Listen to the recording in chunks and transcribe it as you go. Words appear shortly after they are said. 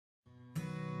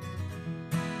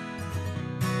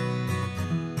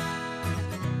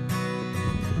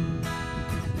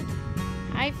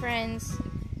Hi friends,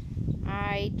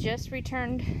 I just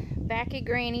returned back at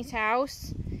Granny's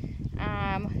house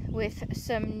with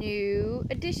some new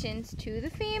additions to the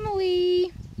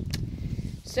family.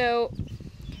 So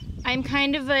I'm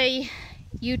kind of a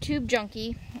YouTube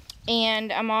junkie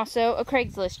and I'm also a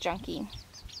Craigslist junkie.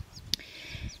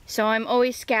 So I'm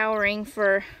always scouring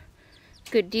for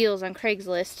good deals on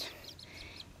Craigslist.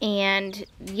 And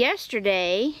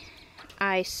yesterday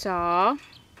I saw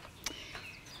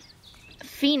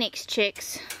Phoenix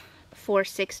chicks for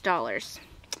 $6.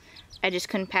 I just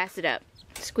couldn't pass it up.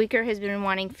 Squeaker has been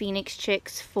wanting Phoenix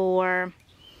chicks for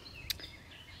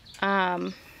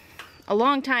a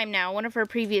long time now. One of her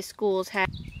previous schools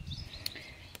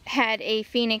had a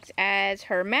Phoenix as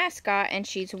her mascot, and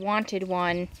she's wanted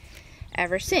one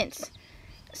ever since.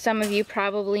 Some of you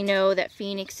probably know that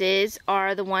Phoenixes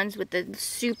are the ones with the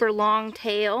super long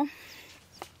tail.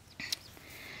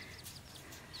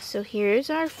 So here's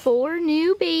our 4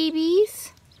 new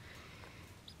babies.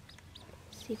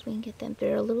 See if we can get them.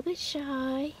 They're a little bit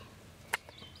shy.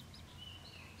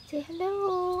 Say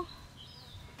hello.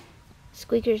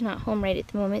 Squeaker's not home right at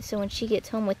the moment, so when she gets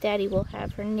home with Daddy, we'll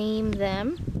have her name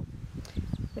them.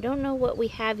 We don't know what we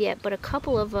have yet, but a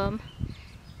couple of them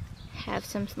have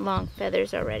some long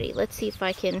feathers already. Let's see if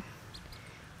I can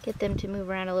get them to move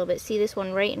around a little bit. See this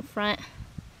one right in front?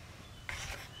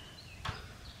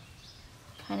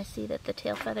 Kind of see that the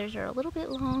tail feathers are a little bit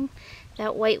long.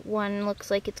 That white one looks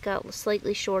like it's got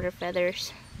slightly shorter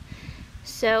feathers.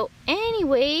 So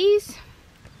anyways,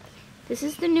 this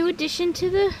is the new addition to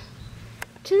the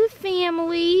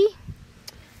family.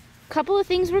 A couple of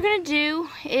things we're gonna do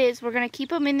is we're gonna keep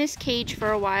them in this cage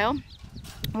for a while.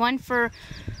 One for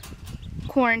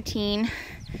quarantine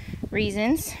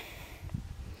reasons,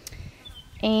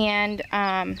 and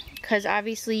because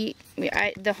obviously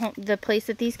the place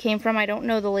that these came from, I don't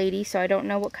know the lady, so I don't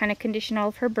know what kind of condition all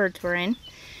of her birds were in.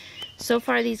 So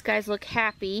far these guys look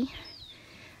happy.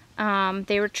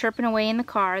 They were chirping away in the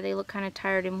car. They look kind of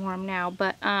tired and warm now,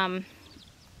 but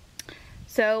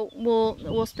so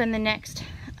we'll spend the next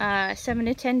 7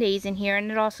 to 10 days in here, and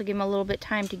it'll also give them a little bit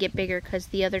time to get bigger because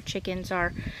the other chickens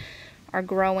are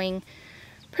growing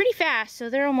pretty fast, so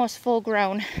they're almost full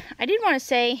grown. I did want to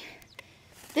say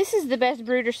this is the best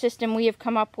brooder system we have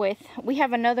come up with. We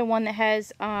have another one that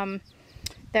has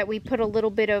that we put a little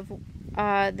bit of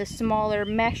the smaller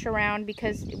mesh around,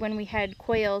 because when we had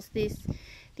quails,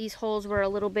 these holes were a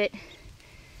little bit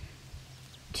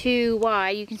too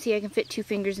wide. You can see I can fit 2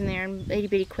 fingers in there, and itty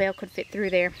bitty quail could fit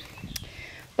through there.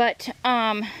 But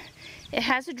it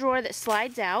has a drawer that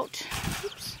slides out.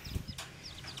 Oops.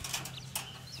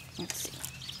 Let's see.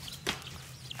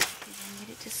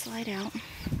 Get it to slide out.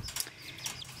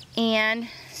 And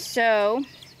so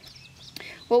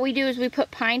what we do is we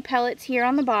put pine pellets here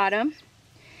on the bottom,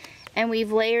 and we've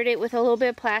layered it with a little bit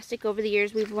of plastic. Over the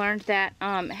years we've learned that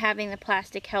having the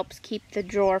plastic helps keep the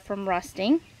drawer from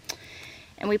rusting.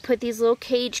 And we put these little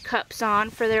cage cups on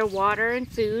for their water and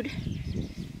food.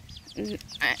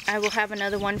 I will have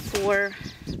another one for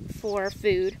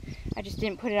food. I just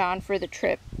didn't put it on for the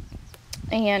trip.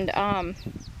 And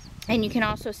you can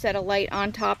also set a light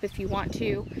on top if you want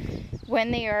to.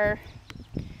 When they are,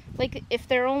 like, if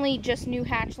they're only just new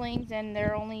hatchlings and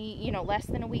they're only, you know, less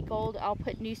than a week old, I'll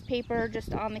put newspaper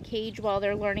just on the cage while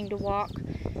they're learning to walk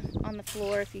on the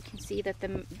floor. If you can see that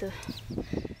the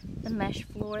mesh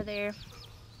floor there.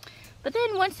 But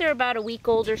then once they're about a week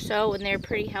old or so and they're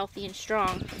pretty healthy and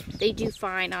strong, they do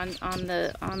fine on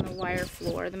the wire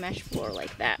floor, the mesh floor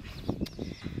like that.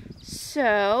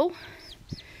 So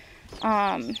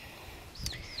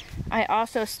I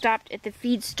also stopped at the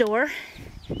feed store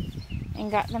and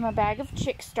got them a bag of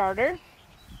chick starter.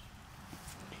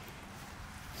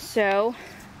 So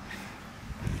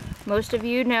most of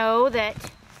you know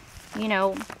that, you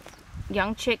know,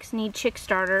 young chicks need chick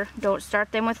starter. Don't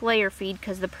start them with layer feed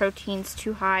because the protein's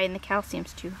too high and the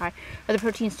calcium's too high, or the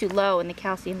protein's too low and the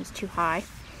calcium is too high.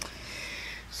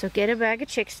 So get a bag of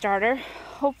chick starter.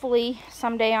 Hopefully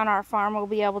someday on our farm we'll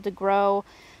be able to grow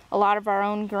a lot of our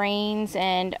own grains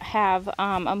and have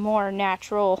a more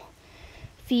natural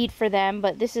feed for them,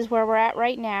 but this is where we're at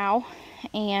right now,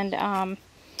 and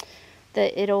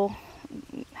it'll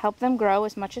help them grow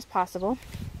as much as possible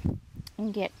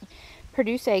and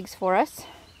produce eggs for us.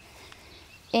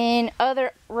 In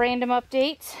other random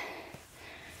updates,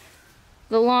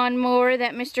 the lawnmower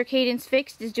that Mr. Cadence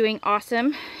fixed is doing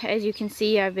awesome. As you can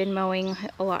see, I've been mowing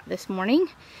a lot this morning,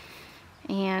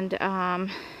 and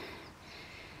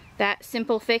that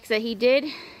simple fix that he did,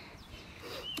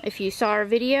 if you saw our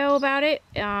video about it,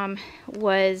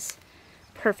 was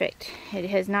perfect. It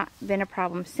has not been a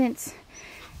problem since,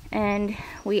 and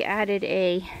we added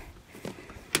a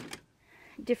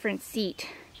different seat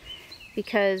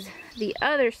because the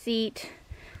other seat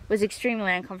was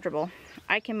extremely uncomfortable.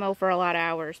 I can mow for a lot of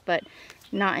hours, but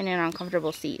not in an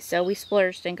uncomfortable seat. So we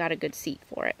splurged and got a good seat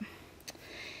for it.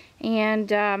 And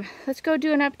let's go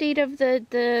do an update of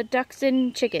the ducks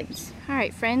and chickens. All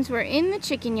right, friends, we're in the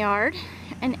chicken yard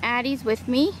and Addie's with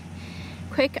me.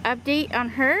 Quick update on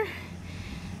her.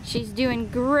 She's doing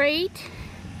great.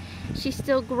 She's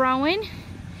still growing.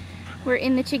 We're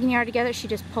in the chicken yard together. She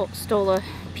just stole a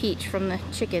peach from the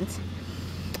chickens.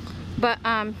 But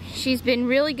she's been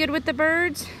really good with the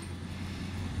birds.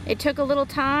 It took a little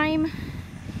time.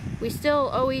 We still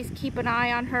always keep an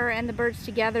eye on her and the birds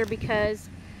together because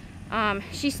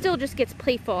she still just gets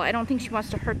playful. I don't think she wants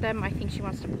to hurt them. I think she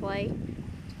wants to play.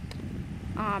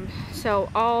 So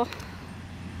all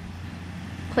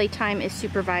playtime is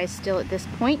supervised still at this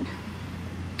point.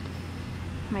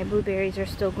 My blueberries are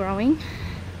still growing.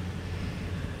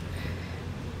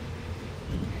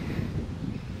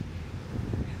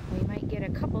 We might get a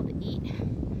couple to eat. You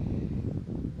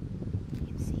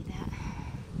can see that.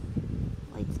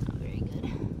 Light's not very good.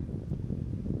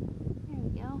 There we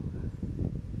go.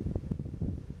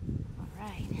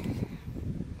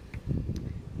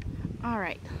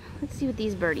 Alright, let's see what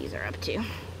these birdies are up to.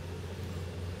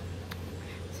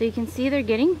 So you can see they're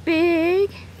getting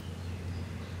big.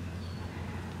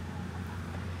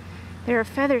 There are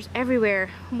feathers everywhere.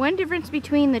 One difference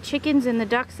between the chickens and the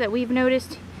ducks that we've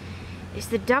noticed is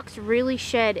the ducks really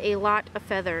shed a lot of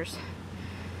feathers.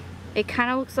 It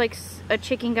kind of looks like a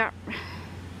chicken got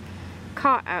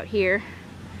caught out here,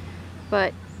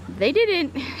 but they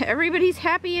didn't. Everybody's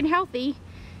happy and healthy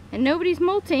and nobody's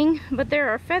molting, but there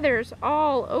are feathers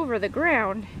all over the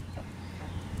ground.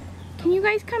 Can you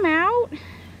guys come out?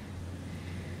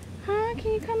 Huh?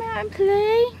 Can you come out and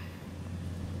play?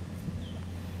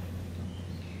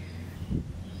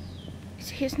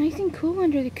 See, it's nice and cool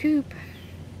under the coop.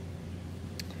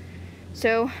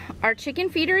 So our chicken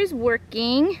feeder is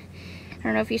working. I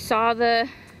don't know if you saw the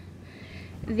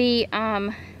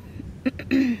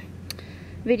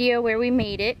video where we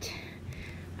made it.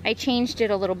 I changed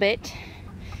it a little bit,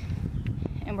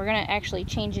 and we're gonna actually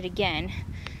change it again.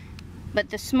 But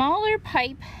the smaller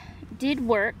pipe did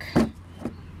work.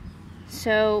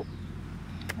 So,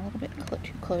 a little bit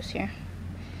too close here.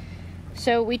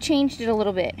 So we changed it a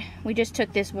little bit. We just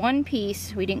took this one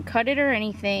piece, we didn't cut it or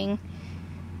anything,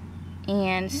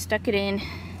 and stuck it in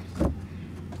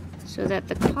so that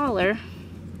the collar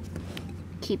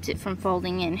keeps it from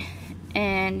folding in.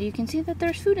 And you can see that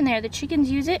there's food in there. The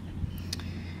chickens use it.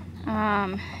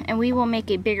 And we will make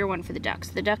a bigger one for the ducks.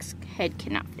 The duck's head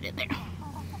cannot fit in there.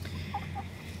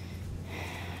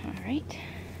 Alright.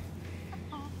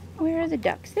 Where are the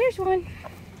ducks? There's one.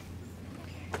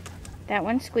 That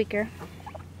one's Squeaker.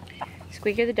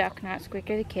 Squeaker the duck, not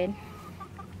Squeaker the kid.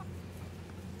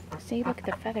 See, look at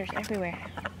the feathers everywhere.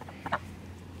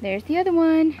 There's the other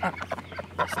one.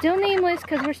 Still nameless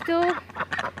because we're still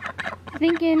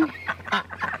thinking.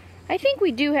 I think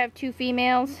we do have 2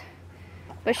 females.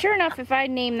 But sure enough, if I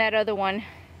name that other one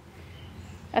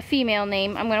a female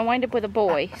name, I'm going to wind up with a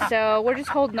boy. So we're just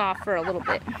holding off for a little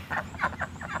bit.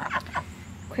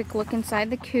 Quick look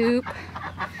inside the coop.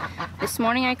 This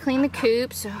morning I cleaned the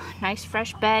coop, so nice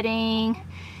fresh bedding,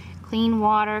 clean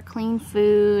water, clean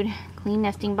food, clean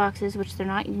nesting boxes, which they're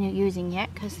not using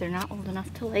yet because they're not old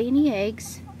enough to lay any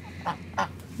eggs.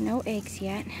 No eggs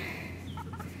yet.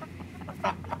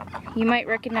 You might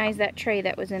recognize that tray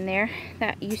that was in there.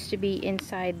 That used to be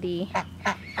inside the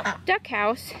duck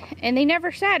house, and they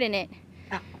never sat in it.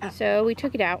 So we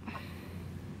took it out.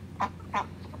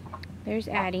 There's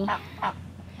Addie,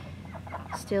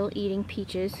 still eating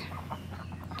peaches.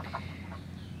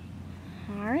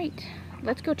 Alright,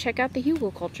 let's go check out the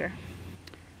hugelkultur.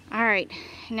 Alright,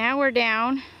 now we're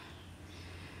down.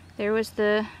 There was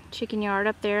the chicken yard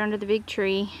up there under the big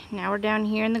tree. Now we're down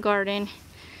here in the garden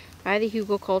by the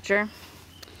hugelkultur.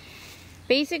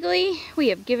 Basically, we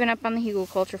have given up on the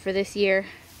hugelkultur for this year.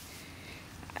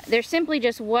 There simply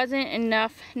just wasn't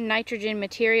enough nitrogen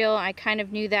material. I kind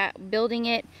of knew that building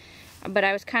it, but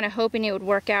I was kind of hoping it would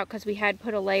work out because we had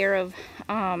put a layer of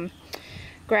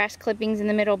grass clippings in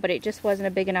the middle, but it just wasn't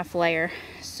a big enough layer.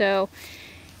 So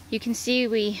you can see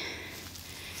we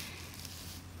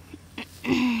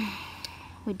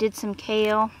did some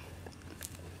kale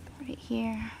right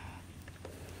here,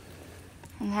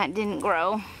 and that didn't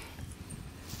grow.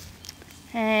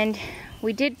 And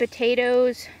we did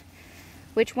potatoes,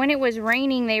 which when it was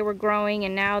raining they were growing,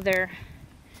 and now they're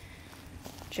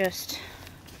just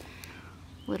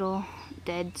little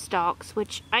dead stalks,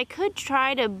 which I could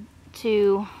try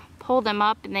to pull them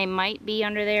up and they might be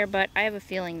under there, but I have a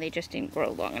feeling they just didn't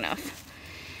grow long enough.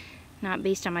 Not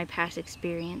based on my past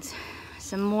experience.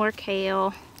 Some more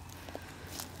kale.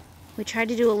 We tried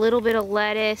to do a little bit of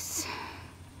lettuce,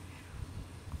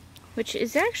 which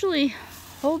is actually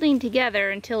holding together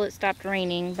until it stopped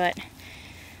raining, but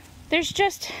there's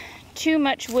just too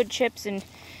much wood chips and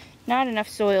not enough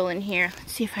soil in here.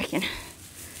 Let's see if I can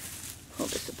pull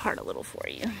this apart a little for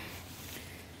you.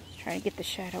 Try to get the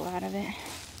shadow out of it.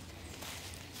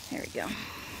 There we go.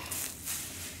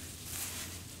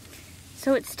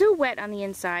 So it's still wet on the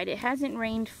inside. It hasn't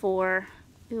rained for,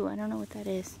 ooh, I don't know what that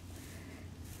is.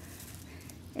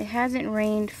 It hasn't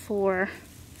rained for,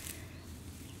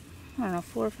 I don't know,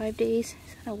 4 or 5 days.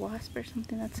 Is that a wasp or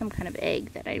something? That's some kind of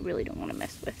egg that I really don't want to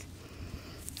mess with.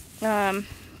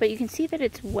 But you can see that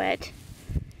it's wet.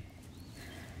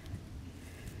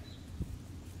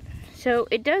 So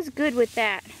it does good with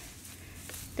that.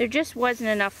 There just wasn't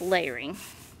enough layering.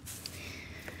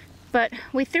 But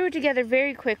we threw it together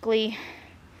very quickly,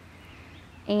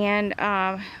 and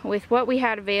with what we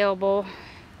had available.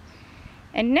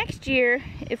 And next year,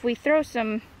 if we throw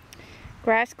some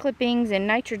grass clippings and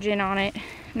nitrogen on it,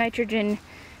 nitrogen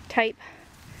type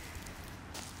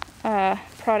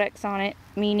products on it,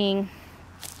 meaning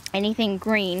anything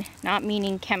green, not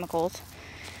meaning chemicals,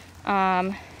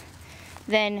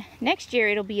 then next year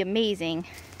it'll be amazing.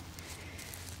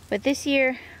 But this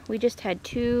year we just had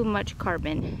too much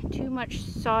carbon, too much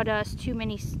sawdust, too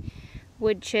many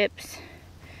wood chips,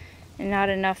 and not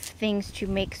enough things to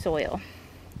make soil.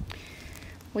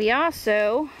 We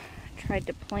also tried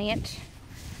to plant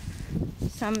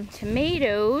some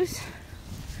tomatoes,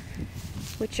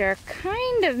 which are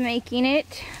kind of making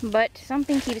it, but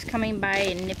something keeps coming by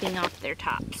and nipping off their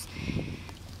tops,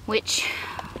 which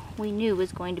we knew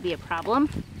was going to be a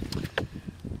problem.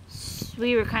 So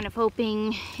we were kind of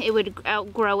hoping it would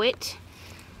outgrow it,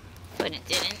 but it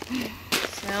didn't.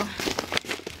 So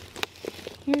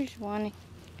here's one.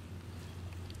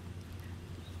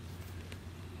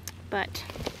 But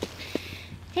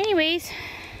anyways,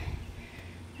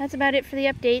 that's about it for the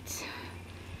updates.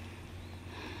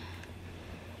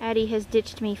 Addie has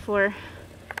ditched me for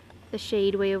the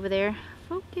shade way over there.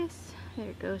 Focus. There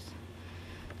it goes.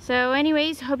 So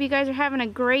anyways, hope you guys are having a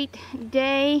great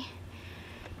day.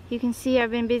 You can see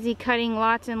I've been busy cutting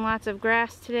lots and lots of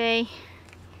grass today.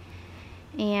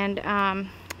 And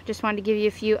just wanted to give you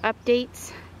a few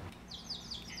updates.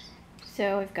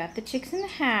 So I've got the chicks in the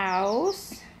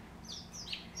house.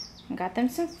 I got them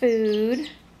some food.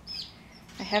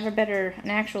 I have an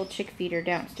actual chick feeder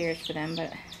downstairs for them,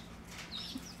 but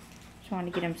just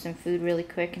wanted to get them some food really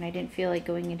quick, and I didn't feel like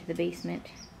going into the basement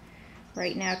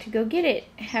right now to go get it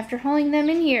after hauling them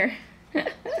in here.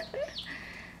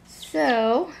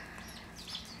 So,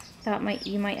 thought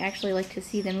you might actually like to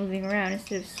see them moving around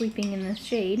instead of sleeping in the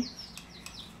shade.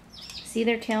 See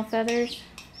their tail feathers?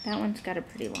 That one's got a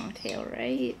pretty long tail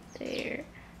right there.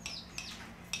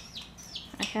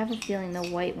 I have a feeling the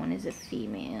white one is a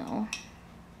female.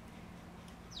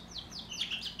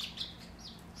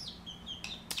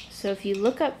 So if you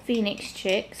look up phoenix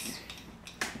chicks,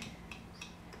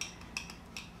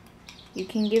 you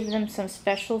can give them some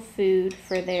special food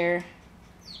for their,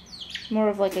 more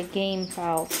of like a game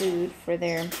fowl food for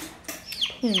their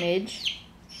plumage.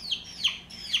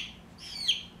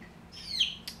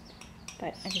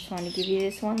 But I just wanted to give you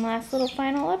this one last little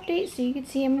final update so you could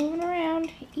see them moving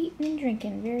around, eating and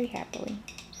drinking very happily.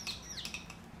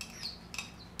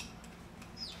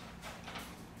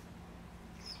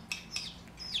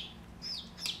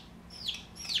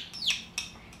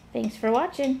 Thanks for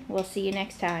watching. We'll see you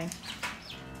next time.